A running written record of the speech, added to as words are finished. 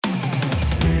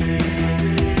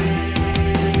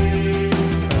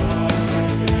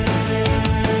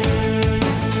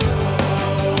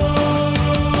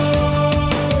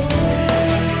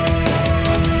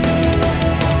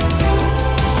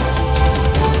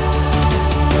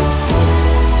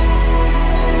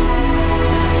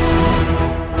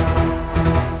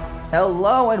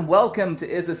and welcome to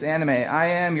Is This Anime? I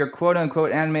am your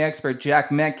quote-unquote anime expert,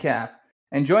 Jack Metcalf.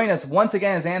 And joining us once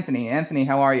again is Anthony. Anthony,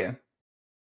 how are you?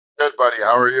 Good, buddy.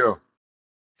 How are you?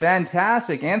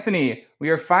 Fantastic. Anthony, we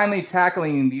are finally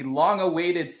tackling the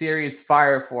long-awaited series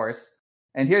Fire Force.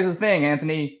 And here's the thing,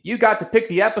 Anthony, you got to pick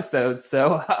the episodes,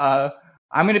 so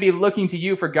I'm going to be looking to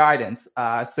you for guidance.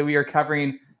 So we are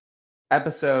covering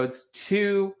episodes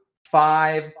 2,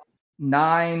 5,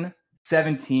 9,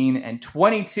 17, and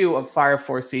 22 of Fire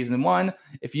Force Season 1.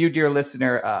 If you, dear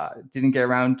listener, didn't get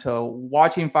around to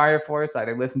watching Fire Force,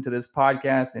 either listen to this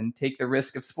podcast and take the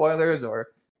risk of spoilers or,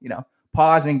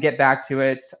 pause and get back to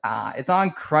it. It's on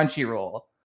Crunchyroll.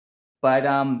 But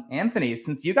Anthony,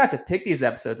 since you got to pick these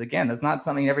episodes, again, that's not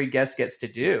something every guest gets to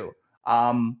do.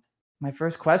 My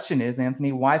first question is,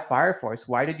 Anthony, why Fire Force?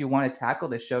 Why did you want to tackle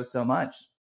this show so much?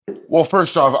 Well,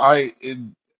 first off, I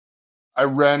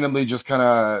randomly just kind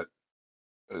of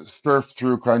surfed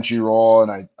through Crunchyroll,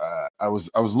 and I was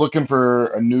looking for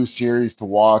a new series to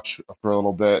watch for a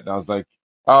little bit, and I was like,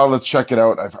 oh, let's check it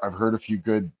out. I've heard a few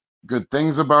good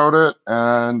things about it,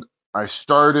 and I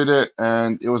started it,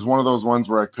 and it was one of those ones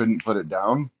where I couldn't put it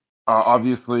down.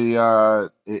 Obviously,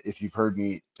 if you've heard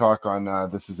me talk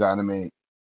on This Is Anime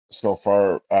so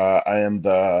far, I am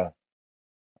the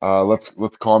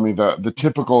let's call me the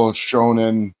typical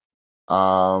shonen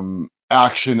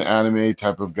action anime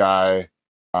type of guy.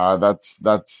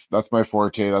 That's my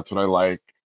forte. That's what I like,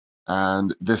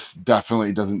 and this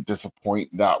definitely doesn't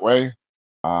disappoint that way.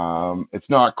 It's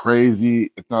not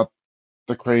crazy. It's not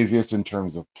the craziest in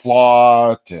terms of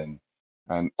plot and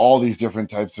all these different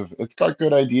types of. It's got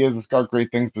good ideas. It's got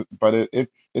great things, but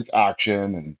it's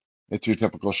action and it's your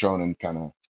typical shonen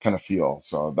kind of feel.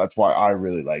 So that's why I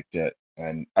really liked it,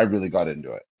 and I really got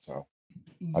into it. So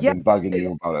I've Yeah, been bugging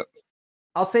you about it.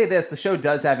 I'll say this: the show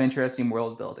does have interesting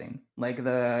world building. Like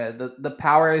the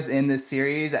powers in this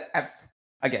series,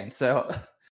 again. So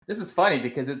this is funny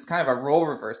because it's kind of a role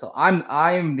reversal.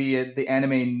 I'm the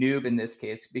anime noob in this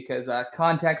case because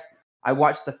context. I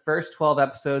watched the first 12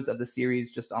 episodes of the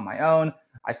series just on my own.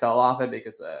 I fell off it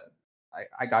because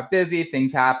I got busy,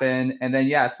 things happen, and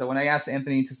then so when I asked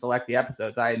Anthony to select the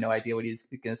episodes, I had no idea what he's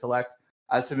going to select.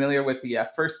 I was familiar with the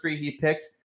first three he picked.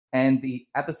 And the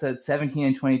episodes 17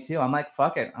 and 22, I'm like,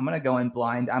 fuck it. I'm going to go in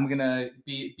blind. I'm going to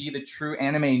be the true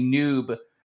anime noob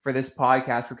for this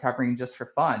podcast we're covering just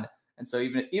for fun. And so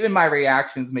even my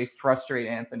reactions may frustrate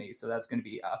Anthony. So that's going to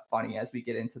be funny as we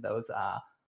get into those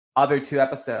other two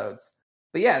episodes.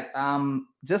 But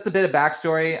just a bit of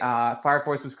backstory. Fire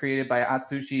Force was created by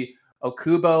Atsushi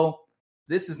Okubo.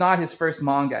 This is not his first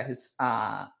manga.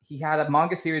 He had a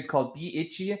manga series called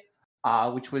Biichi,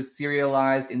 which was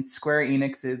serialized in Square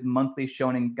Enix's monthly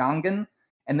shonen Gangan.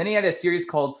 And then he had a series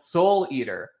called Soul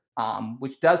Eater,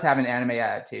 which does have an anime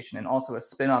adaptation, and also a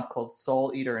spin-off called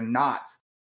Soul Eater Not.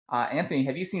 Anthony,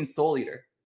 have you seen Soul Eater?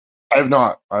 I have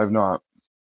not.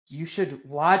 You should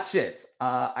watch it.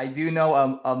 I do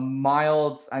know a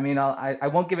mild, I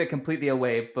won't give it completely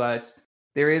away, but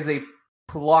there is a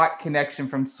plot connection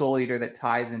from Soul Eater that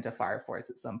ties into Fire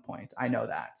Force at some point. I know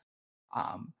that.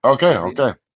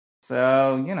 Okay.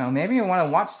 So, maybe you want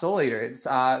to watch Soul Eater. It's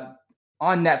on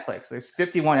Netflix. There's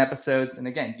 51 episodes. And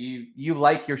again, you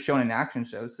like your shonen action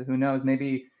shows. So who knows?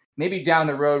 Maybe down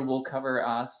the road we'll cover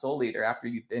Soul Eater after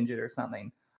you binge it or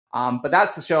something. But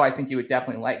that's the show I think you would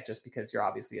definitely like just because you're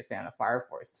obviously a fan of Fire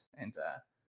Force. And,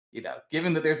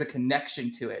 given that there's a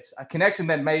connection to it, a connection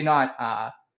that may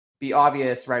not be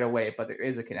obvious right away, but there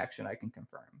is a connection I can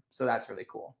confirm. So that's really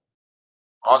cool.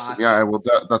 Awesome. Yeah, I will.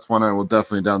 That's one I will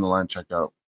definitely down the line check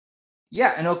out.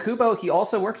 Yeah, and Okubo, he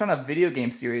also worked on a video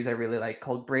game series I really like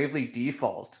called Bravely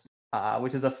Default,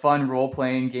 which is a fun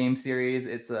role-playing game series.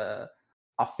 It's a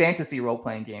fantasy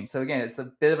role-playing game. So again, it's a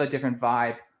bit of a different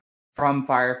vibe from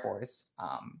Fire Force.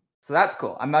 So that's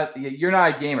cool. You're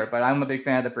not a gamer, but I'm a big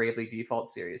fan of the Bravely Default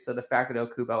series. So the fact that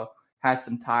Okubo has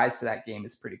some ties to that game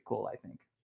is pretty cool, I think.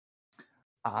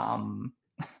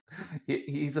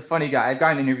 He's a funny guy. I've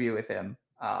got an interview with him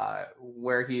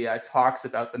where he talks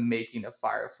about the making of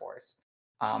Fire Force.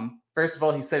 First of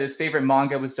all, he said his favorite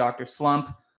manga was Dr.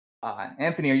 Slump.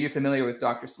 Anthony, are you familiar with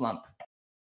Dr. Slump?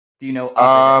 Do you know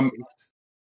of it at least?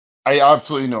 I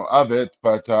absolutely know of it,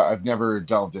 but I've never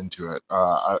delved into it.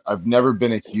 I've never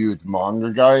been a huge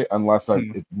manga guy unless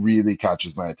it really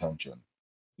catches my attention.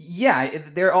 Yeah,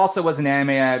 there also was an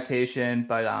anime adaptation,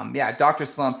 but Dr.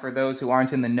 Slump, for those who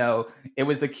aren't in the know, it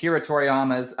was Akira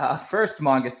Toriyama's first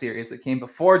manga series that came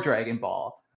before Dragon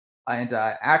Ball. And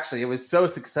actually, it was so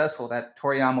successful that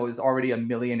Toriyama was already a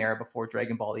millionaire before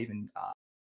Dragon Ball even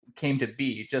came to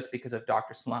be, just because of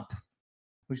Dr. Slump,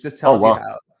 which just tells you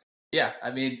how. Yeah,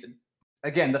 I mean,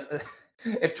 again,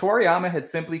 If Toriyama had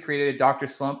simply created a Doctor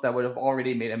Slump, that would have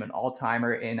already made him an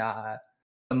all-timer in the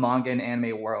manga and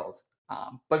anime world.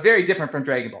 But very different from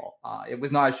Dragon Ball. It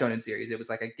was not a shonen series; it was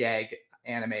like a gag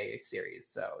anime series,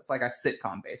 so it's like a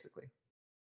sitcom basically.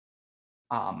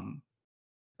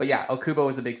 But yeah, Okubo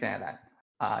was a big fan of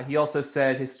that. He also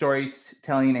said his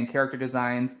storytelling and character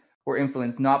designs were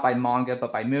influenced not by manga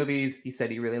but by movies. He said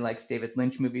he really likes David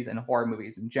Lynch movies and horror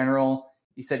movies in general.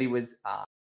 He said he was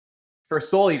for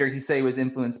Soul Eater. He said he was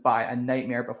influenced by A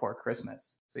Nightmare Before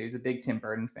Christmas. So he was a big Tim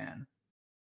Burton fan.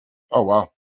 Oh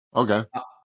wow. Okay.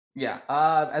 Yeah.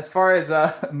 As far as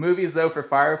movies though for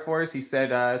Fire Force, he said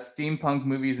steampunk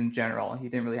movies in general. He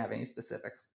didn't really have any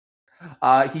specifics.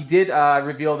 He did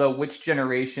reveal though which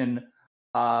generation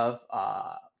of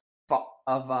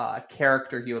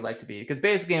character he would like to be, because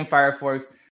basically in Fire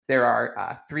Force there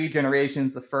are 3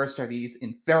 generations. The first are these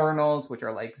Infernals, which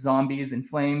are like zombies in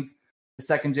flames. The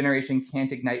second generation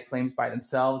can't ignite flames by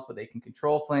themselves, but they can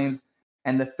control flames.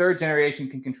 And the third generation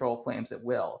can control flames at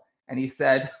will. And he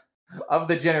said, of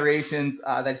the generations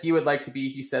that he would like to be,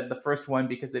 he said the first one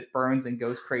because it burns and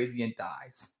goes crazy and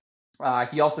dies.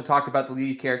 He also talked about the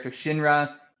lead character,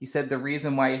 Shinra. He said the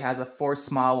reason why he has a forced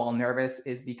smile while nervous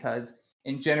is because,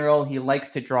 in general, he likes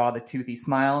to draw the toothy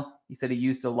smile. He said he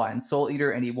used it a lot in Soul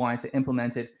Eater, and he wanted to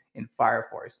implement it in Fire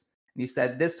Force. And he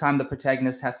said this time the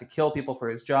protagonist has to kill people for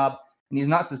his job, and he's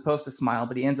not supposed to smile,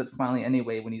 but he ends up smiling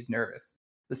anyway when he's nervous.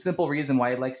 The simple reason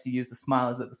why he likes to use the smile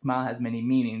is that the smile has many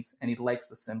meanings, and he likes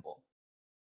the symbol.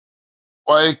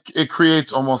 Well, it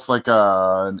creates almost like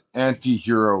an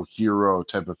anti-hero hero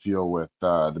type of feel with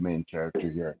the main character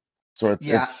here. So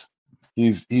Yeah.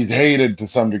 he's hated to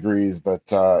some degrees, but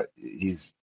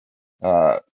he's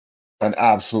an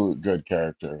absolute good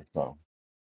character. So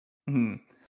Mm-hmm.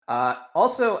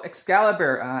 Also,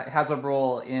 Excalibur has a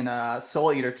role in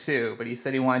Soul Eater 2, but he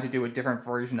said he wanted to do a different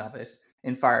version of it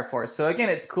in Fire Force. So again,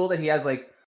 it's cool that he has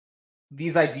like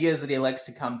these ideas that he likes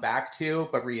to come back to,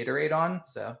 but reiterate on.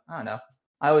 So I don't know.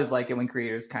 I always like it when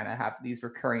creators kind of have these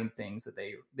recurring things that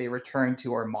they return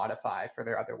to or modify for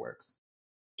their other works.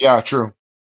 yeah, true.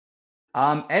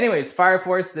 Anyways, Fire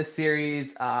Force, this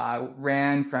series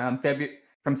ran from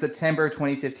September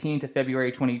 2015 to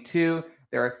February 22.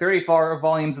 There are 34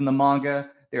 volumes in the manga.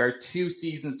 There are 2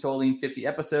 seasons totaling 50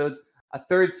 episodes. A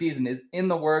 3rd season is in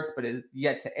the works, but is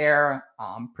yet to air.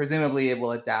 Presumably, it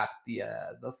will adapt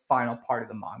the final part of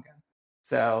the manga.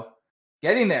 So,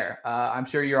 getting there. I'm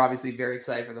sure you're obviously very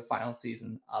excited for the final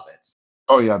season of it.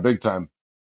 Oh yeah, big time.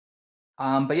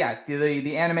 But yeah,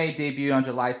 the anime debuted on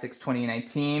July 6,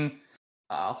 2019.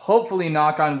 Hopefully,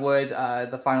 knock on wood,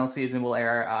 the final season will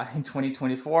air in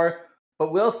 2024,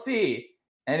 but we'll see.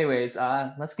 Anyways,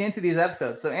 let's get into these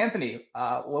episodes. So, Anthony,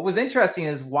 what was interesting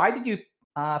is why did you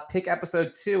pick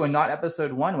episode 2 and not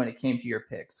episode 1 when it came to your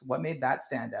picks? What made that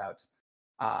stand out?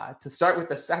 To start with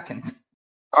the second.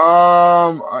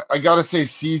 I gotta say,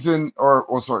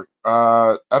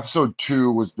 episode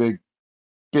 2 was big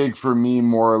for me,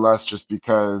 more or less, just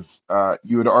because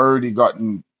you had already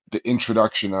gotten the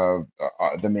introduction of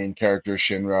the main character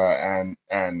Shinra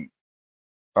and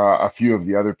a few of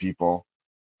the other people.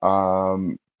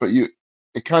 But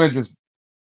it kind of just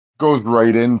goes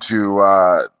right into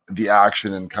the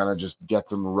action and kind of just get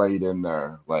them right in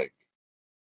there, like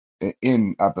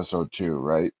in episode 2,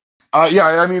 right? Yeah,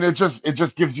 I mean, it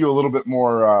just gives you a little bit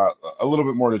more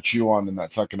to chew on in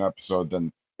that second episode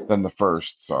than the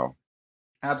first. So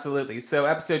Absolutely. So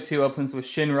episode 2 opens with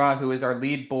Shinra, who is our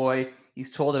lead boy.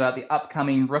 He's told about the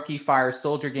upcoming Rookie Fire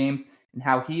Soldier games and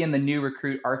how he and the new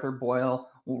recruit Arthur Boyle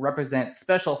will represent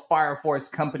Special Fire Force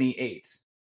Company 8.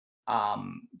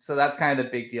 So that's kind of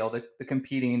the big deal, the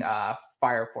competing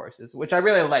fire forces, which I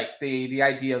really like. The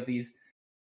idea of these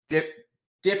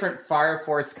different fire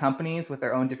force companies with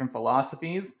their own different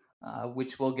philosophies,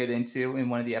 which we'll get into in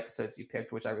one of the episodes you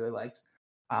picked, which I really liked.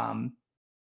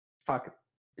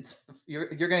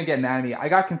 You're gonna get mad at me. I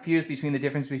got confused between the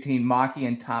difference between Maki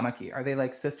and Tamaki. Are they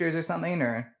like sisters or something?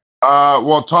 Or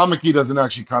well, Tamaki doesn't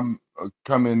actually come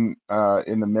in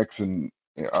the mix and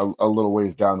a little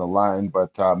ways down the line,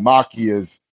 but Maki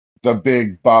is the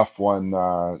big buff one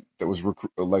that was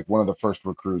like one of the first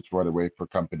recruits right away for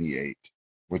Company 8,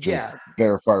 which is yeah,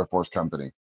 their Fire Force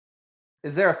company.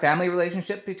 is there a family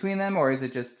relationship between them, or is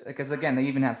it just because again they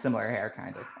even have similar hair?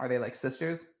 Kind of. Are they like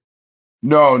sisters?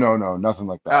 No, nothing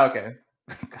like that. Oh, okay.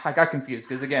 I got confused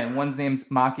because again, one's name's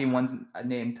Maki, one's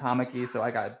named Tamaki, so I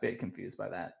got a bit confused by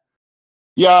that.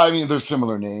 Yeah, I mean, there's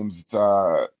similar names. It's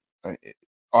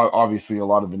obviously a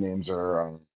lot of the names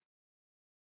are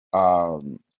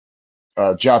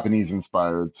Japanese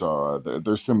inspired, so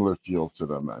there's similar feels to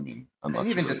them. I mean, And unless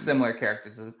you even really just know. similar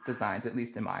characters designs, at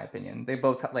least in my opinion. They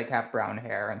both like have brown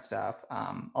hair and stuff.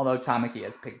 Although Tamaki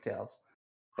has pigtails,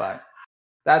 but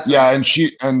that's for Yeah, and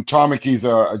Tamaki's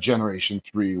a Generation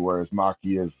 3, whereas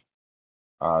Maki is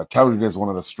touted as one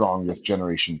of the strongest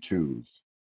Generation 2s.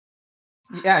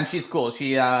 yeah, and she's cool.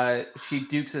 She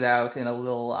dukes it out in a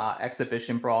little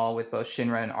exhibition brawl with both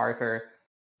Shinra and Arthur.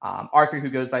 Arthur, who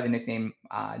goes by the nickname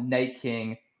Night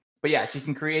King, but yeah, she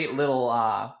can create little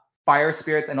fire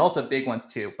spirits and also big ones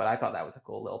too. But I thought that was a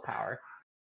cool little power.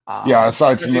 Yeah,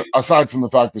 Especially aside from the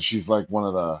fact that she's like one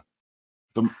of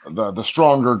the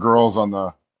stronger girls on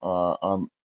the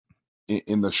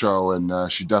in the show,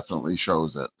 and she definitely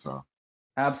shows it. So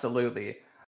absolutely.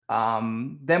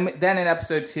 Then in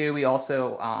episode 2, we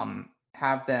also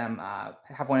have them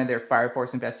have one of their fire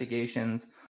force investigations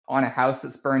on a house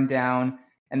that's burned down,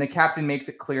 and the captain makes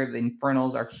it clear that the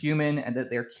Infernals are human and that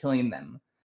they're killing them.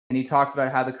 And he talks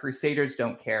about how the Crusaders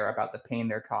don't care about the pain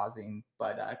they're causing,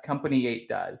 but Company 8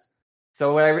 does.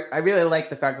 So I really like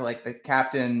the fact that like the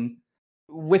captain,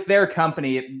 with their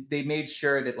company, they made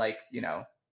sure that like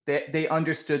they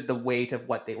understood the weight of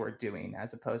what they were doing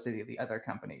as opposed to the other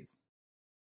companies.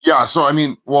 yeah, so I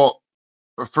mean, well,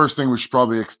 the first thing we should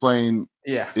probably explain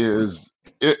Yeah. is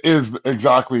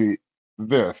exactly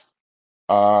this.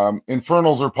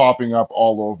 Infernals are popping up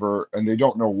all over, and they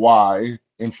don't know why.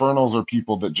 Infernals are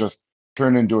people that just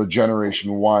turn into a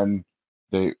Generation 1.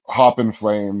 They hop in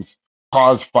flames,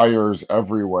 cause fires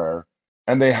everywhere,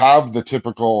 and they have the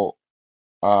typical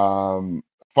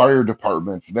fire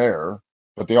departments there,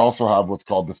 but they also have what's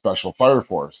called the Special Fire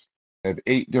Force. They have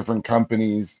 8 different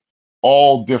companies,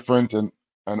 all different and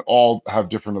all have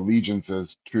different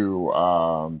allegiances to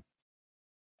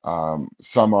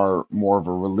some are more of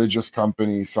a religious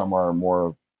company, some are more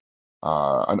of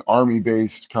an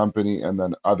army-based company, and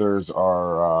then others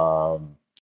are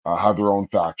have their own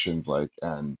factions, like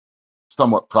and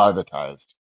somewhat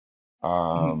privatized.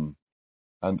 Mhm. Um,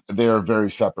 and they are very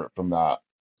separate from that.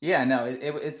 Yeah, no,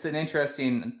 it's an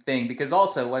interesting thing because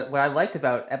also what I liked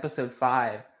about episode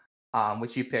 5,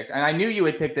 which you picked, and I knew you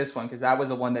would pick this one because that was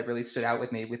the one that really stood out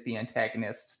with me with the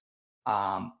antagonist,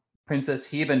 um, Princess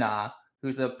Hibana,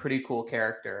 who's a pretty cool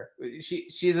character. She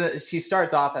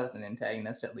starts off as an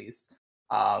antagonist at least,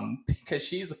 because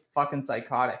she's fucking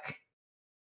psychotic.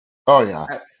 Oh yeah.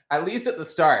 At least at the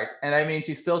start, and I mean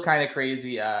she's still kind of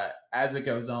crazy as it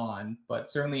goes on, but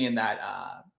certainly in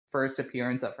that first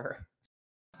appearance of her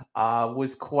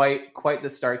was quite the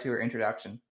start to her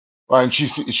introduction. Well, and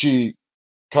she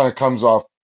kind of comes off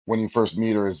when you first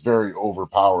meet her as very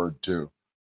overpowered too.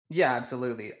 Yeah,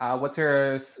 absolutely. What's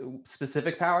her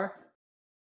specific power?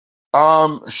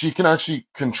 She can actually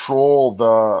control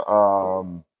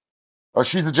the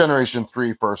she's a Generation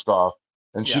 3 first off,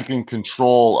 and she Yeah. can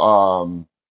control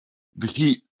the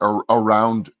heat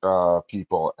around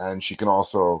people, and she can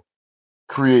also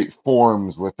create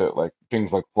forms with it, like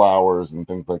things like flowers and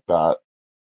things like that,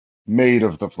 made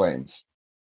of the flames.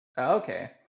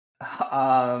 Okay.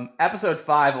 Episode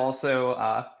 5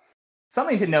 also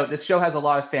something to note. This show has a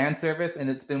lot of fan service, and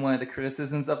it's been one of the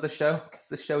criticisms of the show because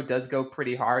the show does go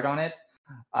pretty hard on it.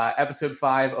 Episode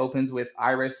 5 opens with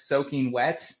Iris soaking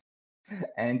wet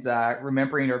and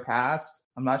remembering her past.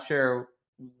 I'm not sure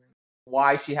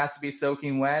why she has to be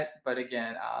soaking wet, but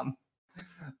again,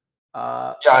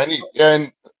 Yeah,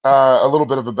 and a little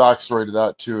bit of a backstory to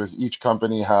that too is each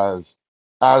company has,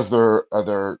 as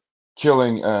they're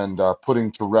killing and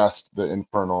putting to rest the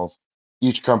infernals,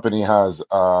 each company has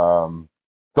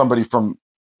somebody from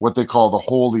what they call the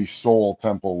Holy Soul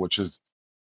Temple, which is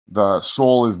the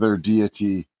soul is their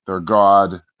deity, their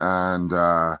god, and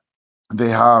they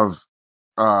have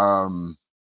um,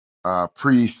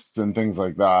 priests and things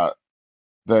like that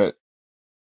that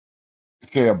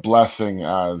say a blessing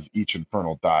as each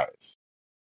infernal dies,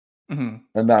 mhm.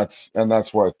 and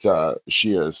that's what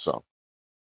she is. So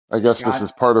I guess this God,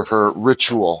 is part of her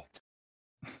ritual.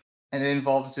 and it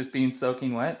involves just being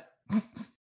soaking wet.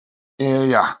 Yeah,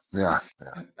 yeah,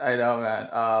 yeah. I know,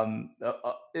 man.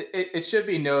 It should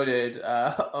be noted,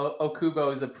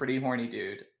 Okubo is a pretty horny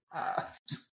dude.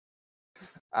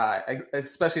 Uh,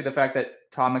 especially the fact that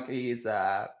Tamaki,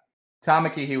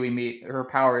 who we meet, her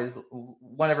power is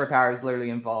one of her powers literally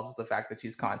involves the fact that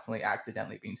she's constantly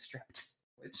accidentally being stripped.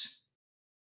 Which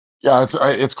Yeah,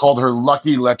 it's called her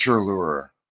lucky lecher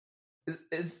lure.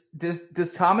 does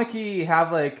Tamaki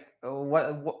have like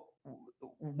what?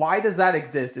 Why does that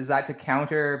exist? Is that to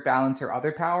counterbalance her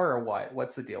other power, or what?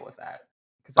 What's the deal with that?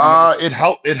 Because I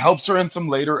never. It helps her in some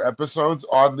later episodes,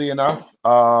 oddly enough.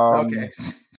 Okay.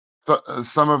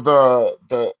 Some of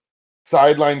the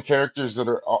sideline characters that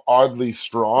are oddly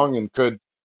strong and could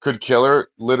kill her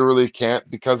literally can't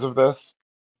because of this.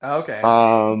 Okay.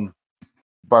 Um,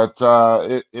 but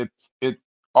it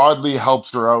oddly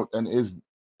helps her out and is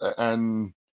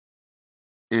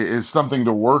something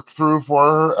to work through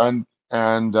for her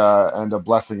and a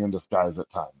blessing in disguise at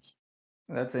times.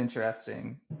 That's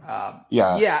interesting.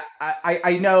 Yeah, Yeah,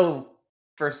 I know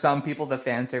for some people the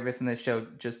fan service in this show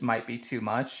just might be too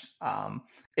much.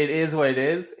 It is what it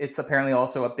is. It's apparently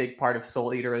also a big part of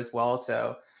Soul Eater as well.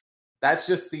 So that's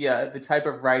just the type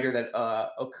of writer that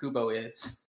Okubo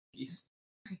is.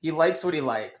 He likes what he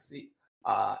likes.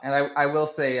 And I will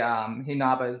say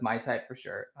Hinaba is my type for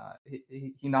sure.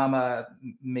 Hinaba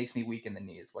makes me weak in the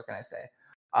knees. What can I say?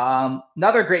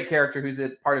 Another great character who's a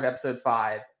part of episode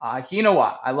 5,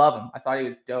 Hinawa. I love him. I thought he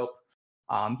was dope.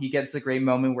 He gets a great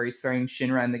moment where he's throwing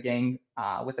Shinra and the gang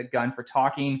with a gun for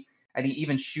talking, and he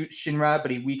even shoots Shinra,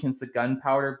 but he weakens the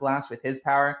gunpowder blast with his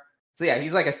power. So yeah,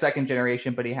 he's like a second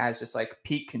generation, but he has just like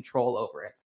peak control over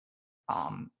it.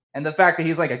 And the fact that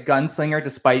he's like a gunslinger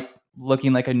despite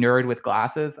looking like a nerd with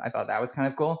glasses, I thought that was kind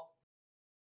of cool.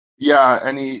 yeah,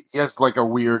 and he has like a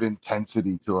weird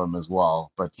intensity to him as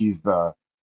well. But he's the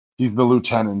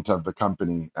lieutenant of the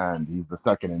company and he's the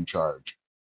second in charge.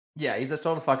 Yeah, he's a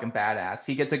total fucking badass.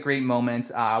 He gets a great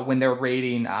moment when they're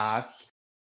raiding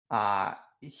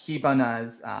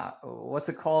Hibana's what's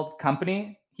it called?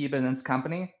 Company? Hibana's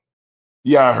company?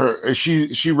 Yeah, her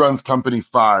she runs Company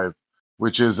 5,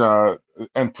 which is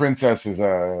and Princess is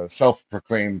a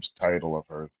self-proclaimed title of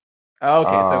hers. Oh,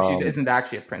 okay, so she Um, isn't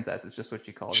actually a princess. It's just what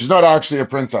she calls she's not herself. actually a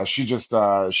princess. She just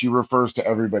she refers to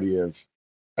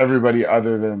everybody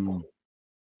other than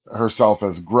herself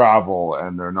as gravel,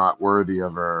 and they're not worthy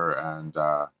of her. And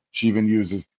she even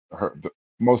uses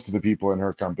most of the people in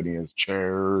her company as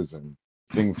chairs and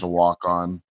things to walk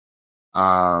on.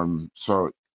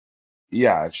 So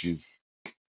yeah, she's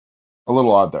a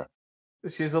little odd there.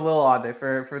 She's a little odd there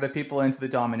for the people into the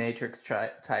dominatrix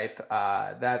type.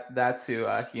 That's who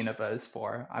Hinaba is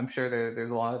for. I'm sure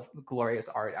there's a lot of glorious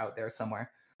art out there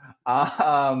somewhere.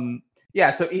 Um,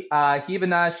 yeah, so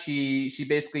Hibana, she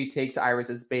basically takes Iris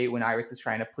as bait when Iris is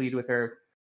trying to plead with her.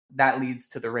 That leads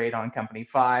to the raid on Company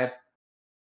 5.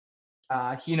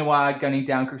 Hinawa gunning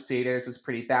down Crusaders was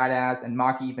pretty badass, and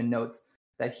Maki even notes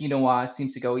that Hinawa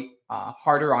seems to go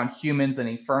harder on humans than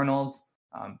Infernals,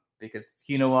 because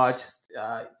Hinawa just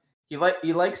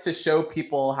he likes to show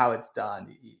people how it's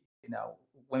done. You know,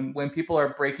 when people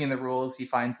are breaking the rules, he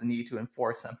finds the need to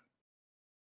enforce them,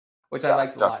 which I Yeah,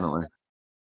 liked a lot. definitely.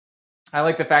 I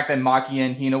like the fact that Maki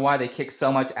and Hinawa they kick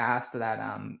so much ass to that.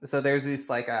 So there's this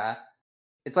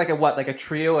it's like a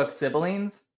trio of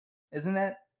siblings, isn't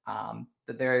it?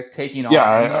 That they're taking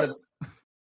Yeah, on,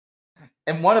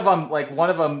 and one of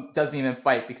them doesn't even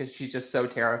fight because she's just so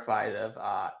terrified of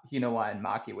Hinawa and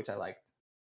Maki, which I liked.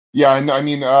 yeah, and I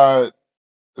mean,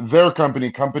 their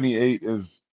company, Company 8,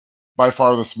 is by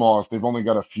far the smallest. They've only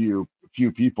got a few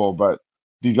people, but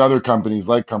these other companies,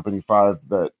 like Company 5,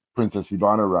 that Princess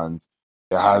Ivana runs,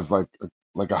 it has like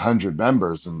 100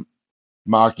 members, and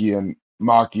Maki and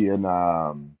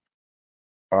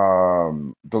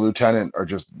the lieutenant are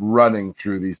just running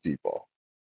through these people.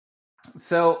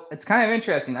 So it's kind of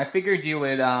interesting. I figured you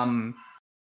would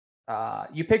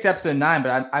you picked episode 9,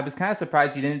 but I was kind of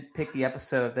surprised you didn't pick the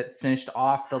episode that finished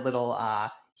off the little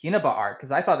Hinaba arc,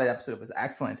 because I thought that episode was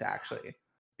excellent actually,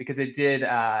 because it did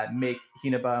make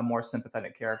Hinaba a more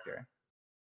sympathetic character.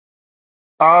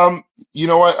 Um, you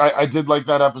know what? I did like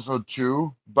that episode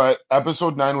too, but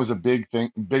episode 9 was a big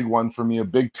one for me, a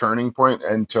big turning point,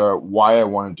 and to why I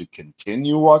wanted to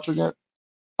continue watching it.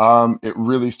 It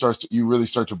really you really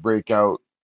start to break out,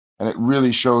 and it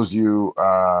really shows you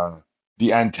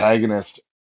the antagonist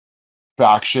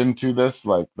faction to this,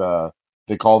 like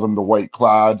they call them the White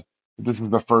Clad. This is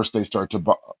the first they start to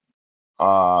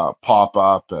pop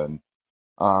up, and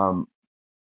um,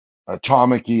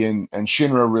 Tamaki and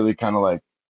Shinra really kind of like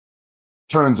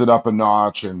turns it up a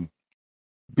notch and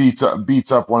beats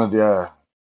up one of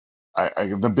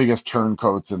the biggest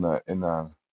turncoats in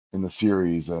the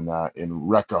series, and in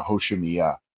Rekka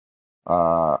Hoshimiya,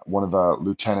 one of the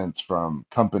lieutenants from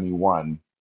Company 1,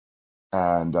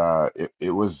 and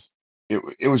it was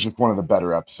just one of the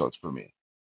better episodes for me.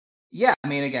 Yeah, I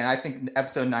mean, again, I think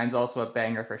episode 9 is also a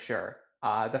banger for sure.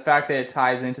 The fact that it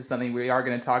ties into something we are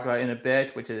going to talk about in a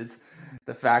bit, which is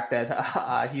the fact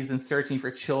that he's been searching for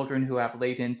children who have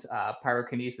latent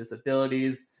pyrokinesis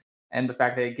abilities, and the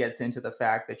fact that it gets into the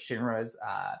fact that Shinra has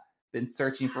been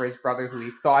searching for his brother who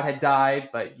he thought had died,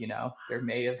 but there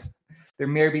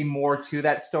may be more to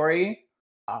that story,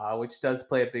 which does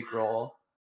play a big role,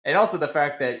 and also the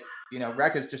fact that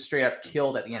Rekka's just straight up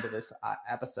killed at the end of this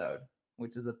episode,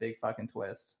 which is a big fucking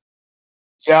twist.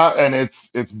 Yeah, and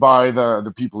it's by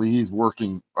the people he's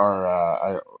working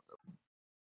are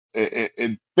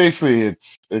it basically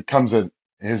it comes in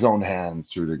his own hands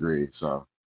to a degree. So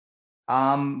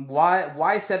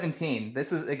why 17?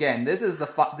 This was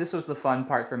the fun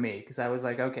part for me because I was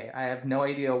like, okay, I have no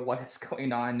idea what is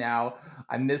going on now.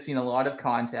 I'm missing a lot of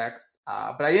context,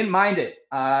 but I didn't mind it.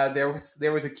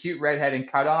 There was a cute redhead in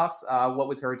cutoffs. What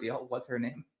was her deal? What's her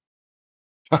name?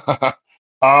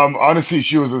 honestly,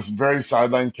 she was this very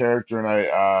sideline character,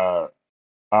 and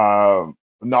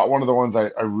not one of the ones I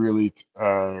really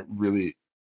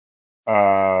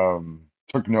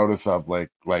took notice of, like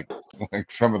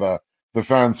some of the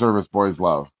fan service boys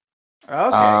love. Okay,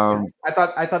 Um, I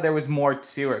thought there was more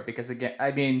to her because again,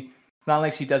 I mean, it's not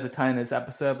like she does a ton in this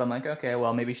episode. But I'm like, okay,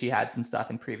 well, maybe she had some stuff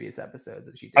in previous episodes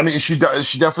that she I did. mean, she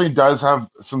definitely does have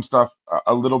some stuff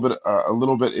a little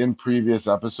bit in previous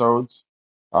episodes.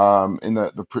 In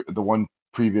the one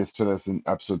previous to this in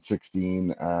episode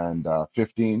 16 and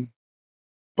 15,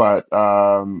 but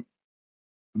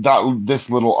that this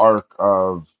little arc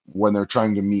of when they're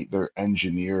trying to meet their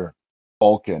engineer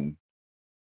Vulcan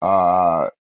uh,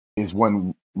 is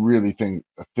when really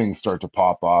things start to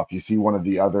pop off. You see one of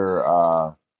the other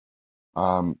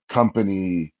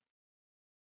company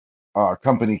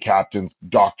captains,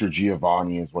 Dr.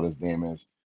 Giovanni is what his name is.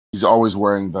 He's always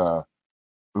wearing the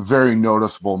very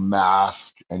noticeable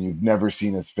mask, and you've never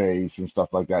seen his face and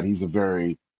stuff like that. He's a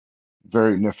very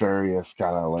nefarious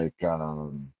kind of like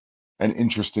an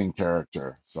interesting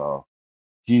character. So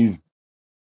he's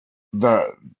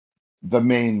the the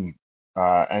main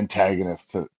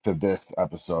antagonist to this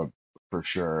episode for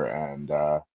sure, and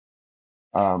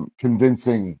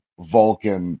convincing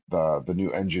Vulcan, the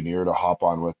new engineer, to hop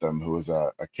on with them, who is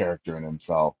a character in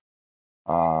himself,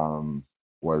 um,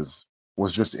 was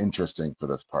was just interesting for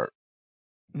this part.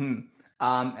 Mhm.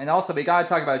 And also, we got to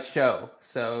talk about Show.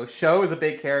 So, Show is a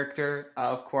big character,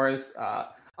 of course.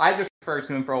 I just referred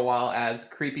to him for a while as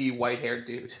creepy white haired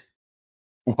dude.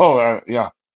 Well, yeah,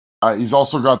 he's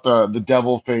also got the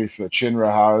devil face that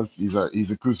Shinra has. He's a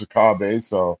Kusakabe,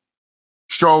 so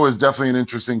Sho is definitely an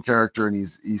interesting character, and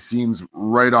he seems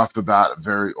right off the bat a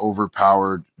very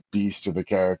overpowered beast of a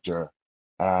character,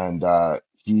 and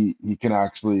he can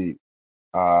actually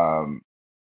um,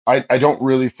 I don't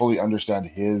really fully understand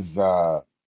his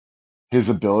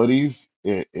abilities.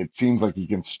 It seems like he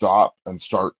can stop and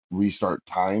restart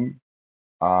time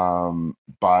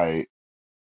by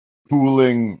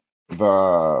cooling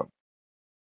the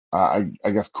I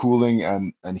guess cooling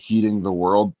and heating the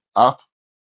world up.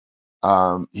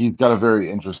 He's got a very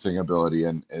interesting ability,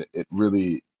 and it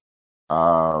really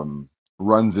um,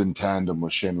 runs in tandem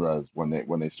with Shinra's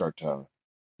when they start to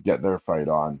get their fight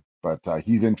on. But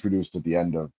he's introduced at the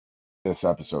end of this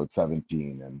episode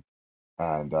 17,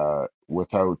 and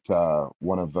without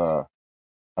one of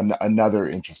another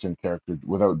interesting character,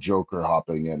 without Joker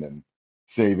hopping in and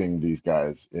saving these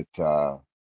guys, it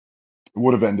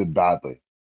would have ended badly.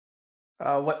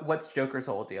 What's Joker's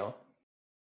whole deal?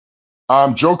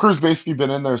 Joker's basically been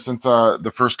in there since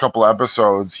the first couple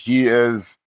episodes. He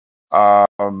is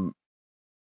um,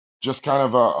 just kind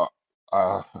of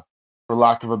for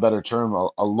lack of a better term,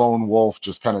 a lone wolf,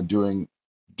 just kind of doing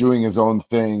his own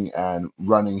thing and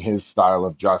running his style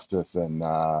of justice, and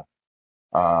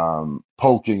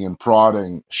poking and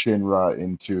prodding Shinra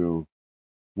into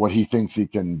what he thinks he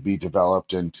can be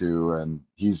developed into. And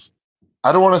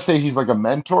I don't want to say he's like a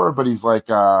mentor, but he's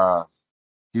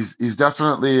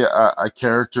definitely a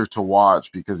character to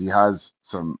watch because he has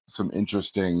some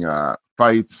interesting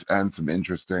fights and some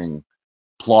interesting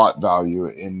plot value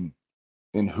in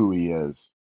who he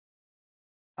is.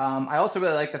 I also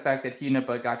really like the fact that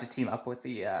Hinata got to team up with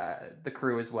the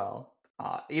crew as well,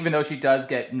 even though she does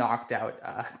get knocked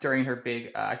out during her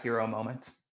big hero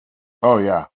moments. Oh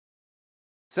yeah.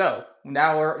 So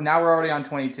now we're already on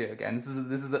 22 again. This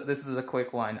is a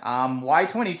quick one. Why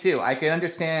 22? I can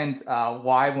understand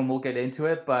why when we'll get into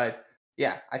it, but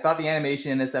yeah, I thought the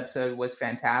animation in this episode was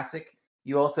fantastic.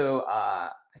 You also, I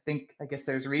guess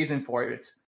there's reason for it.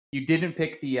 You didn't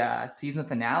pick the season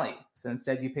finale, so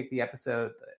instead you picked the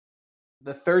episode,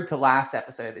 the third to last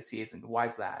episode of the season. Why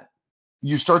is that?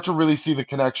 You start to really see the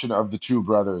connection of the two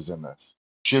brothers in this,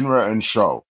 Shinra and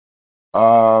Sho.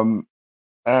 Um,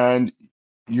 and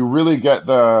you really get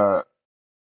the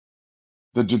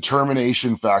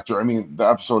determination factor. I mean, the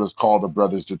episode is called "The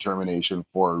Brothers' Determination"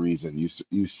 for a reason.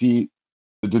 You see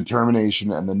the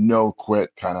determination and the no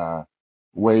quit kind of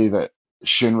way that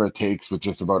Shinra takes with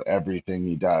just about everything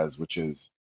he does, which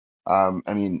is, I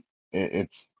mean,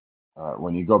 it's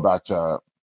when you go back to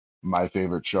my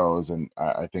favorite shows, and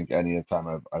I think any time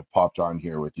I've popped on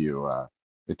here with you,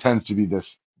 it tends to be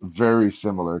this very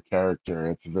similar character.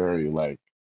 It's very like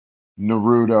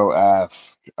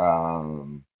Naruto-esque,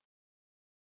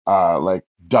 like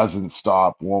doesn't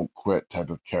stop, won't quit type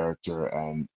of character,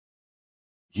 and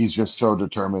he's just so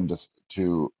determined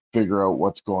to figure out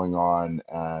what's going on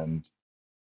and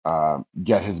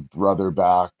get his brother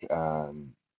back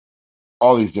and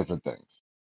all these different things.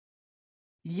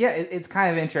 Yeah, it's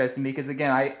kind of interesting because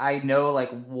again, I know like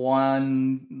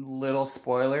one little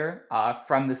spoiler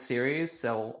from the series,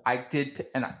 so I did,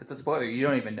 and it's a spoiler you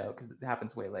don't even know because it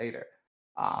happens way later.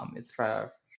 It's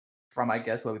from I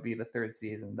guess what would be the third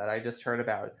season that I just heard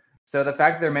about. So the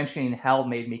fact that they're mentioning hell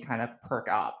made me kind of perk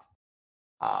up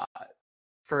uh,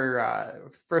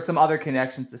 for some other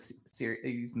connections the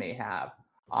series may have.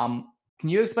 Can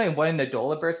you explain what an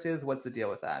Adola burst is? What's the deal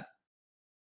with that?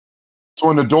 So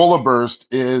an Adola burst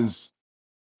is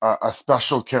a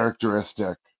special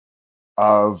characteristic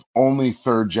of only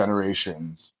third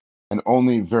generations, and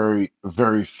only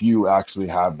very few actually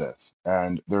have this.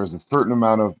 And there's a certain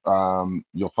amount of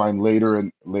you'll find later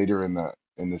in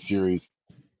the series,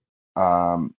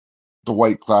 um, the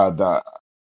White Clad, the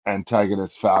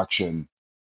antagonist faction,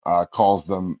 calls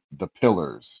them the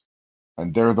Pillars,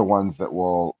 and they're the ones that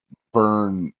will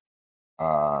burn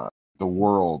uh, the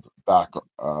world back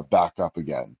up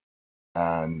again.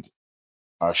 And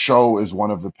Sho is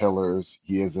one of the pillars.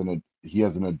 He has an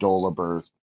Adola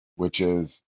burst, which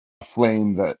is a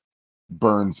flame that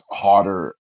burns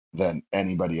hotter than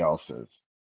anybody else's.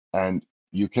 And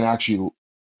you can actually,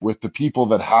 with the people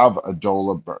that have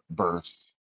Adola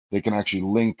bursts, they can actually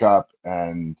link up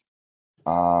and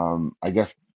I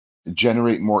guess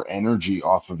generate more energy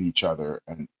off of each other.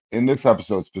 And in this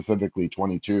episode specifically,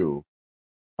 22,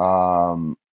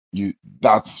 um, you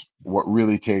that's what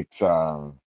really takes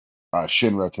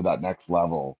Shinra to that next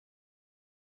level,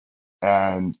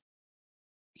 and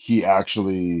he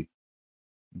actually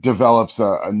develops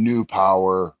a new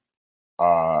power,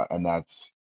 and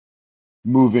that's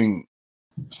moving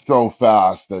so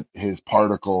fast that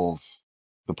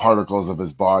the particles of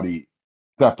his body,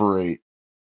 separate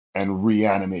and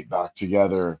reanimate back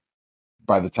together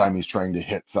by the time he's trying to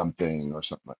hit something or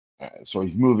something like that. So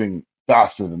he's moving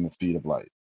faster than the speed of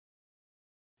light.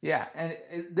 Yeah, and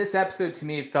this episode to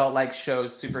me felt like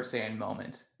Show's Super Saiyan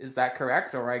moment. Is that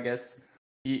correct? Or I guess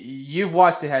you've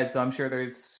watched ahead, so I'm sure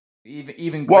there's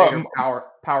even Well, greater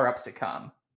power ups to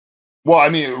come. well, I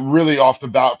mean, really off the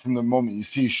bat, from the moment you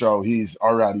see Show, he's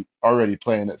already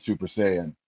playing at Super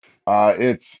Saiyan.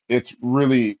 It's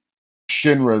really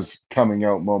Shinra's coming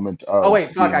out moment Oh of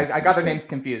wait, fuck, being I Super got their Saiyan. names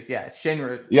confused. Yeah,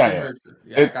 Shinra. Yeah, yeah. Shinra's.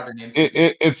 Yeah, I It got their names it,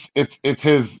 confused. it it's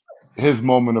his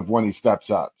moment of when he steps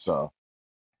up. So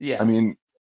I Yeah, mean,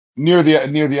 near the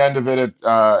end of it,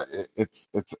 it's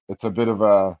a bit of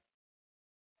a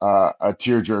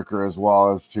tearjerker, as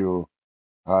well as to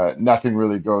nothing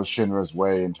really goes Shinra's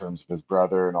way in terms of his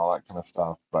brother and all that kind of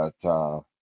stuff. But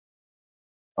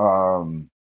um,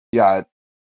 yeah,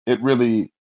 it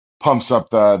really pumps up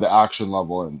the action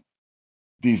level in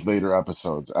these later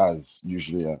episodes, as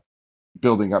usually a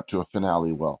building up to a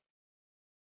finale will.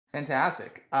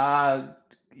 fantastic.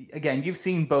 Again, you've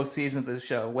seen both seasons of the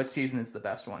show. Which season is the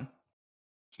best one?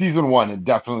 Season one, it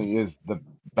definitely is the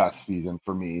best season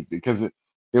for me because it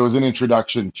was an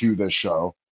introduction to this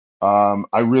show.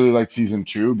 I really like season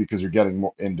two because you're getting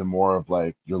more into more of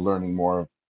like you're learning more.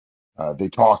 They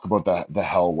talk about the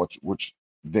hell, which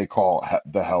they call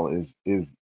the hell is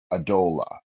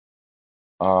Adola.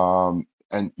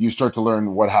 And you start to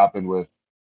learn what happened with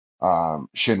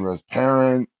Shinra's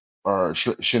parent, or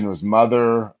Shinra's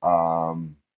mother,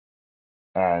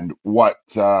 and what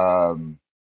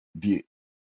the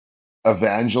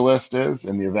evangelist is.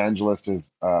 And the evangelist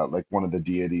is like one of the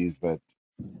deities that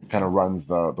kind of runs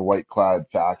the white clad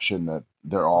faction that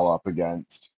they're all up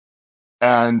against.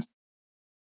 And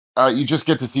you just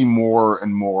get to see more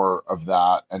and more of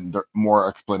that, and more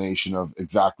explanation of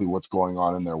exactly what's going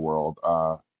on in their world,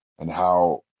 and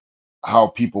how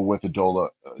people with Adola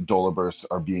bursts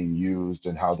are being used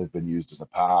and how they've been used in the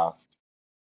past.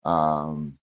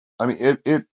 Um, I mean,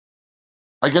 it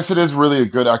I guess it is really a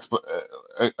good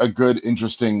a good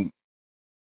interesting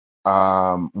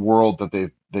world that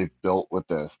they've built with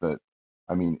this. That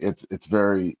I mean, it's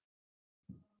very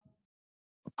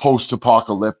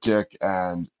post-apocalyptic,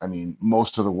 and I mean,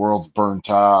 most of the world's burnt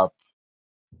up.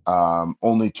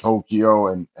 Only Tokyo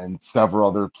and several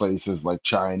other places like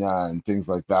China and things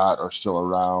like that are still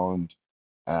around,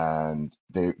 and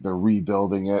they're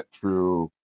rebuilding it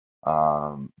through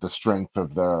the strength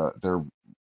of their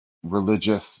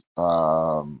religious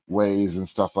ways and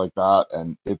stuff like that,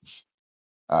 and it's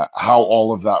how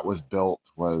all of that was built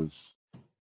was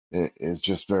it is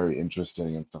just very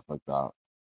interesting and stuff like that.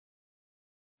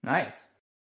 Nice.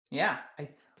 Yeah.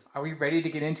 Are we ready to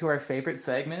get into our favorite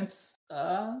segments?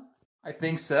 I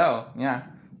think so. Yeah.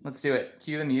 Let's do it.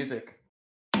 Cue the music.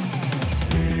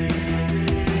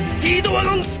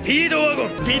 Speedwagon,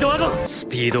 Speedwagon, Speedwagon,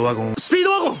 Speedwagon, Speedwagon,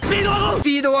 Speedwagon,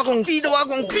 Speedwagon,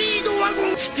 Speedwagon,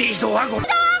 Speedwagon, Speedwagon,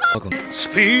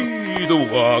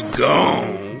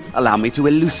 Speedwagon. Allow me to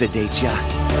elucidate ya.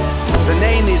 The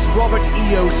name is Robert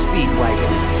E.O.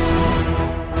 Speedwagon.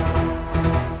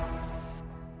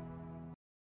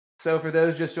 So for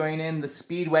those just joining in, the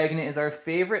Speedwagon is our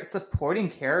favorite supporting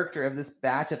character of this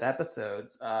batch of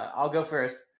episodes. I'll go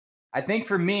first. I think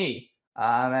for me,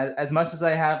 as much as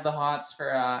I have the hots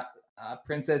for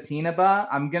Princess Hinaba,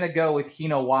 I'm going to go with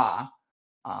Hinawa.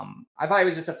 I thought he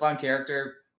was just a fun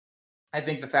character. I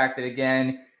think the fact that,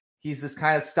 again, he's this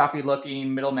kind of stuffy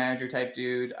looking middle manager type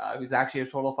dude who's actually a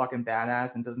total fucking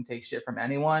badass and doesn't take shit from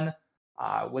anyone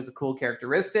was a cool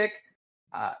characteristic.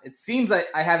 It seems like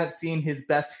I haven't seen his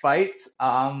best fights.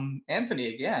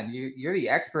 Anthony, again, you're the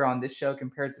expert on this show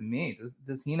compared to me.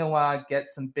 Does Hinawa get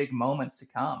some big moments to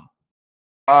come?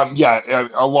 Yeah,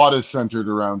 a lot is centered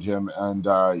around him, and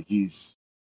he's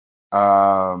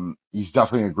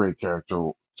definitely a great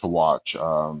character to watch.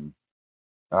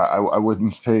 I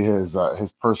wouldn't say his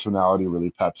personality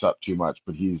really peps up too much,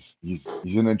 but he's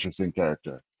an interesting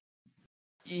character.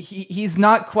 He's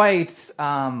not quite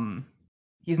Nanami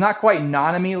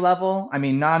level. I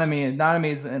mean,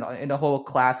 Nanami is in a whole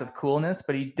class of coolness,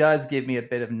 but he does give me a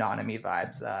bit of Nanami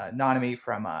vibes. Nanami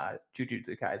from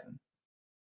Jujutsu Kaisen.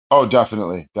 Oh,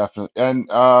 definitely, and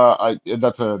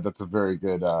that's a very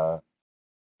good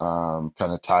kind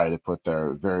of tie to put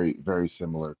there. Very, very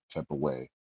similar type of way.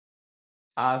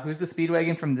 Who's the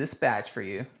Speedwagon from this batch for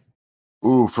you?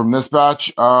 Ooh, from this batch,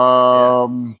 this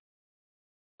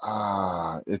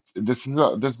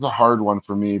is a hard one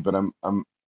for me, but I'm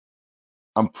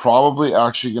probably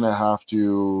actually gonna have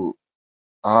to.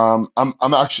 I'm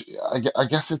actually. I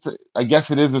guess it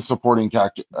is a supporting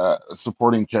character.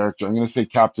 Supporting character. I'm gonna say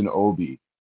Captain Obi.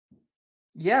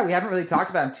 Yeah, we haven't really talked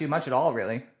about him too much at all,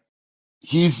 really.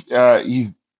 He's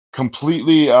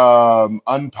completely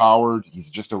unpowered. He's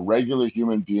just a regular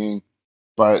human being,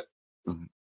 but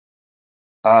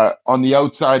on the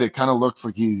outside, it kind of looks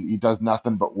like he does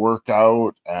nothing but work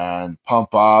out and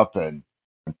pump up and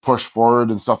push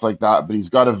forward and stuff like that. But he's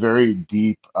got a very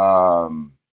deep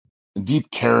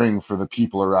caring for the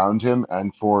people around him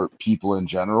and for people in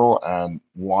general, and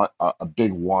want a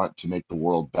big want to make the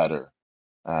world better.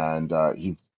 And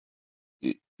you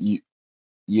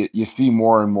see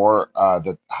more and more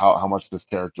that how much this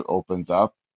character opens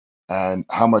up, and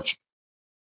how much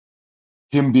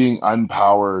him being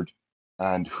unpowered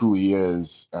and who he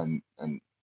is, and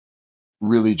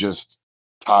really just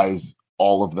ties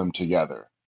all of them together.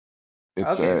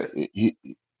 It's Okay,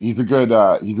 he's a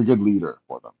good leader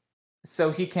for them.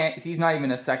 so he's not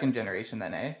even a second generation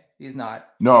then, eh? He's not.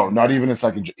 No, not even a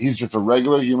second. He's just a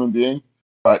regular human being,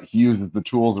 but he uses the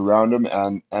tools around him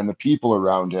and the people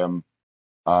around him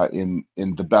in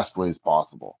the best ways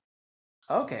possible.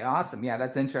 Okay, awesome. Yeah,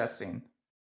 that's interesting.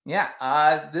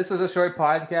 Yeah, this was a short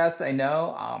podcast, I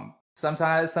know.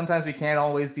 Sometimes we can't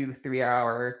always do the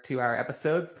 3-hour, 2-hour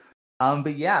episodes.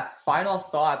 But yeah, final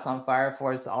thoughts on Fire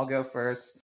Force. I'll go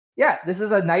first. Yeah, this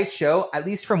is a nice show, at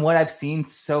least from what I've seen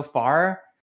so far.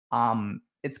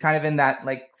 It's kind of in that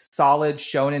like solid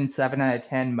shonen 7 out of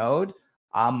 10 mode.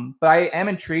 But I am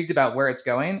intrigued about where it's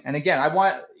going. And again, I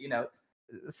want,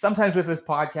 sometimes with this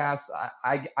podcast,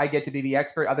 I get to be the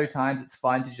expert. Other times it's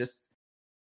fun to just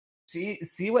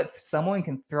see what someone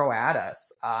can throw at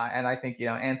us. And I think,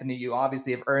 Anthony, you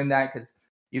obviously have earned that because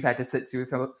you've had to sit through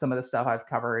some of the stuff I've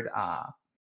covered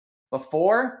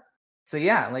before. So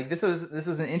yeah, like this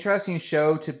was an interesting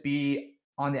show to be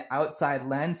on the outside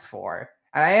lens for.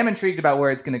 And I am intrigued about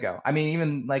where it's going to go. I mean,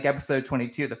 even like episode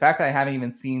 22, the fact that I haven't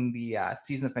even seen the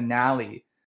season finale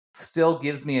still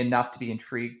gives me enough to be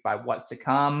intrigued by what's to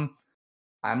come.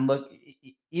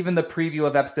 Even the preview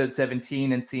of episode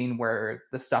 17 and seeing where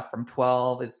the stuff from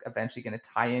 12 is eventually going to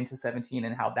tie into 17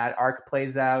 and how that arc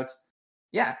plays out.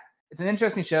 Yeah, it's an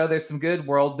interesting show. There's some good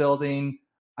world building.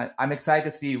 I'm excited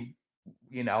to see,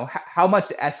 how much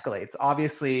it escalates.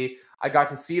 Obviously, I got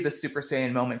to see the Super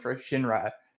Saiyan moment for Shinra,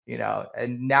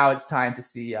 and now it's time to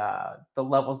see the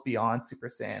levels beyond Super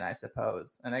Saiyan, I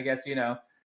suppose. And I guess,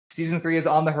 season 3 is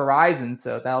on the horizon,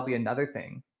 so that'll be another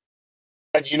thing.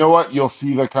 And you know what? You'll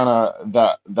see the kind of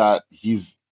that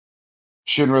he's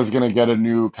Shinra's gonna get a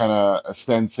new kind of a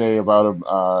sensei about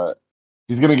him.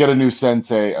 He's gonna get a new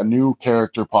sensei. A new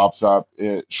character pops up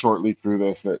shortly through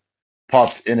this that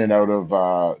pops in and out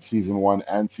of season one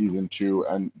and season two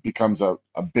and becomes a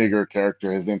bigger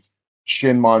character. His name's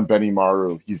Shinmon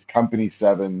Benimaru. He's Company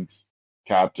Seven's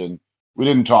captain. We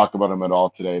didn't talk about him at all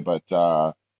today,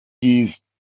 but he's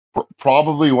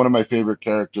probably one of my favorite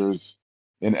characters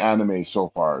in anime so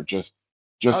far. Oh Just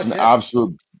an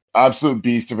shit. absolute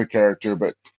beast of a character,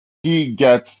 but he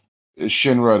gets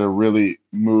Shinra to really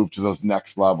move to those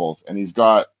next levels, and he's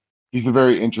a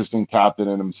very interesting captain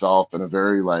in himself, and a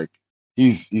very like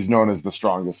he's known as the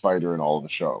strongest fighter in all of the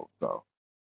show. So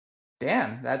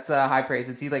Damn, that's high praise.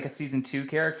 Is he like a season 2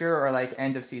 character or like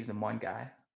end of season 1 guy?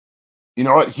 you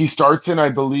know what? He starts in, I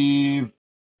believe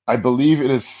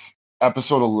it is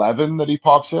episode 11 that he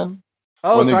pops in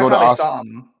Oh, when they so I go to probably As saw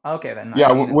him. Okay, then I've yeah,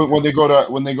 seen him. when they go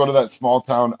to that small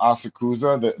town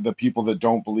Asakusa, the people that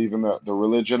don't believe in the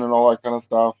religion and all that kind of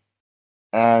stuff,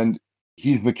 and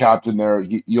he's the captain there.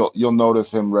 You'll notice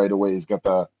him right away. He's got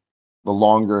the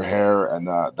longer hair and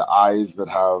the eyes that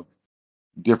have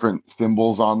different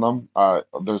symbols on them.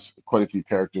 There's quite a few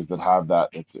characters that have that.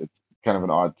 It's kind of an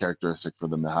odd characteristic for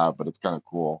them to have, but it's kind of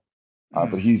cool. But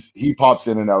Mhm. he pops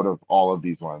in and out of all of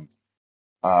these ones.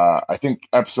 I think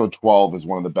episode 12 is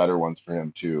one of the better ones for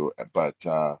him too. But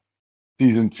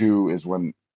season two is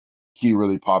when he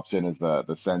really pops in as the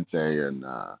sensei and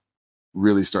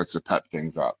really starts to pep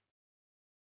things up.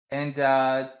 And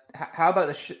how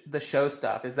about the show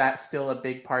stuff? Is that still a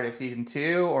big part of season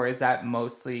 2, or is that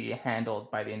mostly handled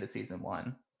by the end of season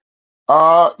 1?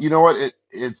 You know what?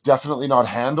 It's definitely not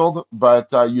handled, but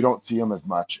you don't see him as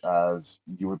much as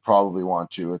you would probably want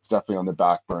to. It's definitely on the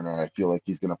back burner. I feel like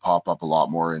he's going to pop up a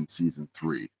lot more in season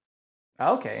three.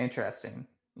 Okay, interesting.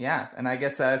 Yeah, and I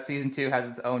guess season 2 has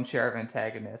its own share of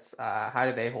antagonists. How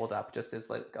do they hold up? Just as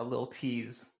like a little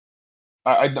tease.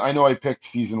 I know I picked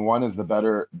season one as the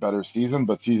better season,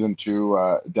 but season two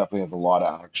definitely has a lot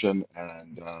of action,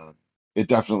 and it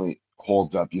definitely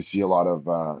holds up. You see a lot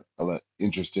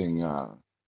interesting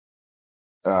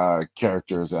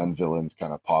characters and villains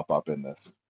kind of pop up in this.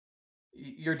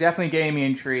 You're definitely getting me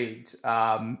intrigued.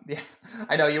 Yeah,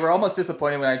 I know you were almost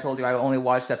disappointed when I told you I only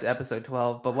watched up to episode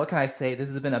 12, but what can I say?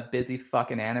 This has been a busy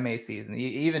fucking anime season.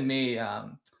 Even me.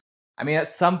 I mean,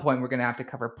 at some point we're gonna have to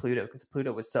cover Pluto because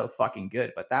Pluto was so fucking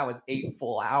good, but that was 8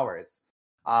 full hours.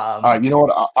 You know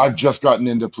what? I've just gotten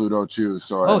into Pluto too,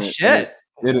 so Oh shit!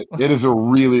 it is a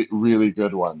really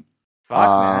good one.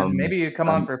 Fuck, man. Maybe you come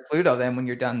on And for Pluto then when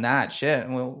you're done that shit.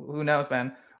 Well, who knows,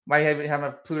 man? Might have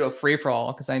a Pluto free for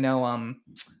all because I know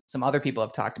some other people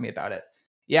have talked to me about it.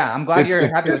 Yeah, I'm glad it's you're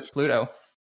it's happy with it's Pluto.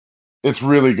 it's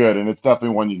really good, and it's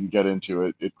definitely one you can get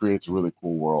into. It creates a really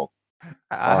cool world.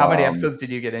 How many Um, episodes did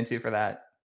you get into for that?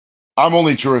 I'm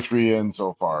only two or three in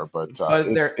so far, but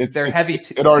But they're heavy.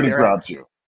 it already They're grabs you.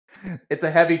 it's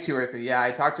a heavy 2 or 3. Yeah, I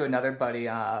talked to another buddy,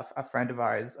 a friend of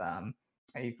ours.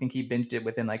 I think he binged it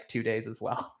within like 2 days as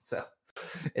well. So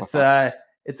it's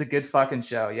a good fucking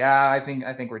show. Yeah, I think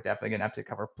we're definitely gonna have to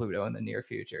cover Pluto in the near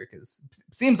future because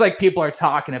it seems like people are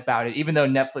talking about it, even though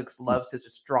Netflix loves to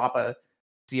just drop a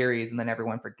series and then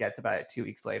everyone forgets about it 2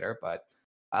 weeks later. But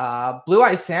Blue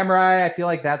Eye Samurai, I feel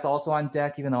like that's also on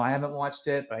deck, even though I haven't watched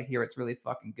it, but I hear it's really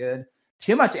fucking good.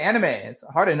 Too much anime. It's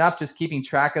hard enough just keeping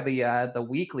track of the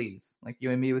weeklies, like you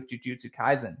and me with Jujutsu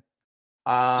Kaisen.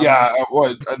 Yeah,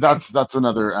 well, that's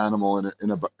another animal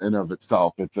in of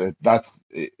itself.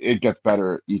 It gets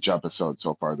better each episode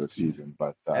so far this season.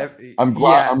 But Yeah,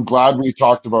 I'm glad we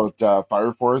talked about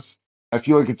Fire Force. I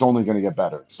feel like it's only going to get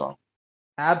better. So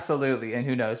absolutely. And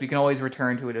who knows? We can always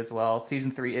return to it as well.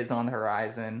 Season 3 is on the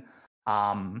horizon.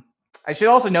 I should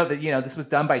also note that this was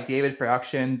done by David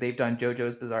Production. They've done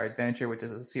JoJo's Bizarre Adventure, which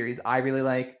is a series I really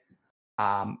like.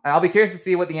 And I'll be curious to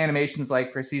see what the animation's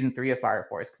like for season 3 of Fire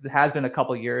Force because it has been a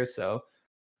couple years. So,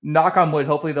 knock on wood,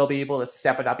 hopefully they'll be able to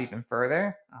step it up even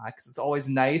further because it's always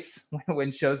nice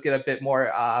when shows get a bit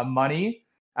more money,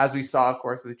 as we saw, of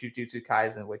course, with Jujutsu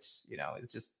Kaisen, which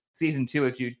is just season 2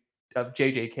 of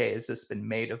JJK has just been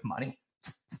made of money.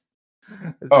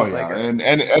 It's oh just yeah, like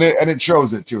and it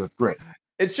shows it too. It's great.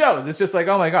 it shows. It's just like,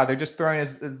 oh my god, they're just throwing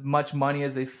as much money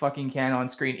as they fucking can on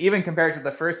screen, even compared to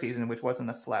the first season, which wasn't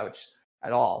a slouch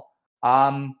at all.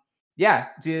 Yeah,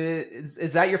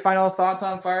 is that your final thoughts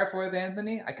on Fire Force,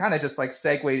 Anthony? I kind of just like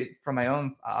segued from my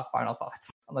own final thoughts,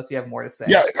 unless you have more to say.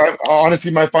 Yeah, honestly,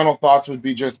 my final thoughts would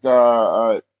be just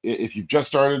if you've just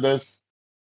started this,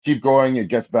 keep going. It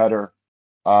gets better.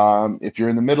 If you're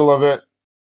in the middle of it,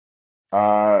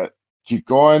 keep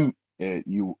going.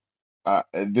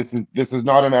 This is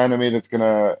not an anime that's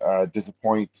gonna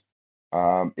disappoint.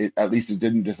 At least it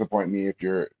didn't disappoint me. If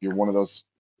you're one of those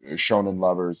shonen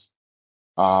lovers,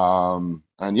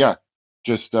 and yeah,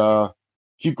 just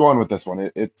keep going with this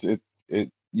one. It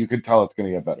you can tell it's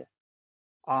going to get better.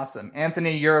 Awesome.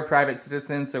 Anthony, you're a private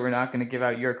citizen, so we're not going to give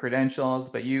out your credentials,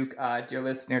 but you, dear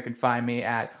listener, can find me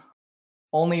at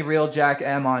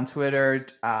OnlyRealJackM on Twitter.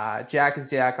 Jack is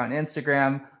Jack on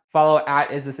Instagram. Follow at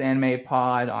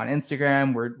IsThisAnimePod on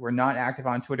Instagram. We're not active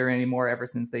on Twitter anymore ever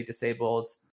since they disabled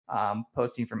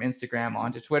posting from Instagram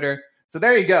onto Twitter. So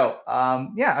there you go.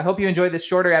 Yeah, I hope you enjoyed this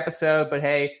shorter episode, but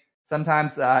hey,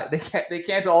 sometimes they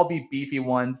can't all be beefy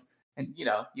ones. And, you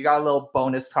know, you got a little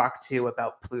bonus talk too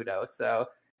about Pluto. So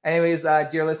anyways,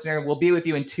 dear listener, we'll be with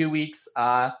you in 2 weeks.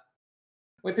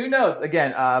 With who knows?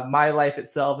 Again, my life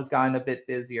itself has gotten a bit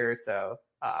busier. So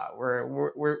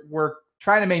we're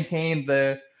trying to maintain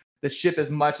the ship as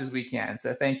much as we can.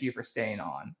 So thank you for staying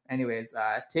on. Anyways,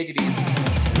 take it easy.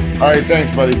 All right.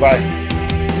 Thanks, buddy.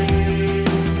 Bye.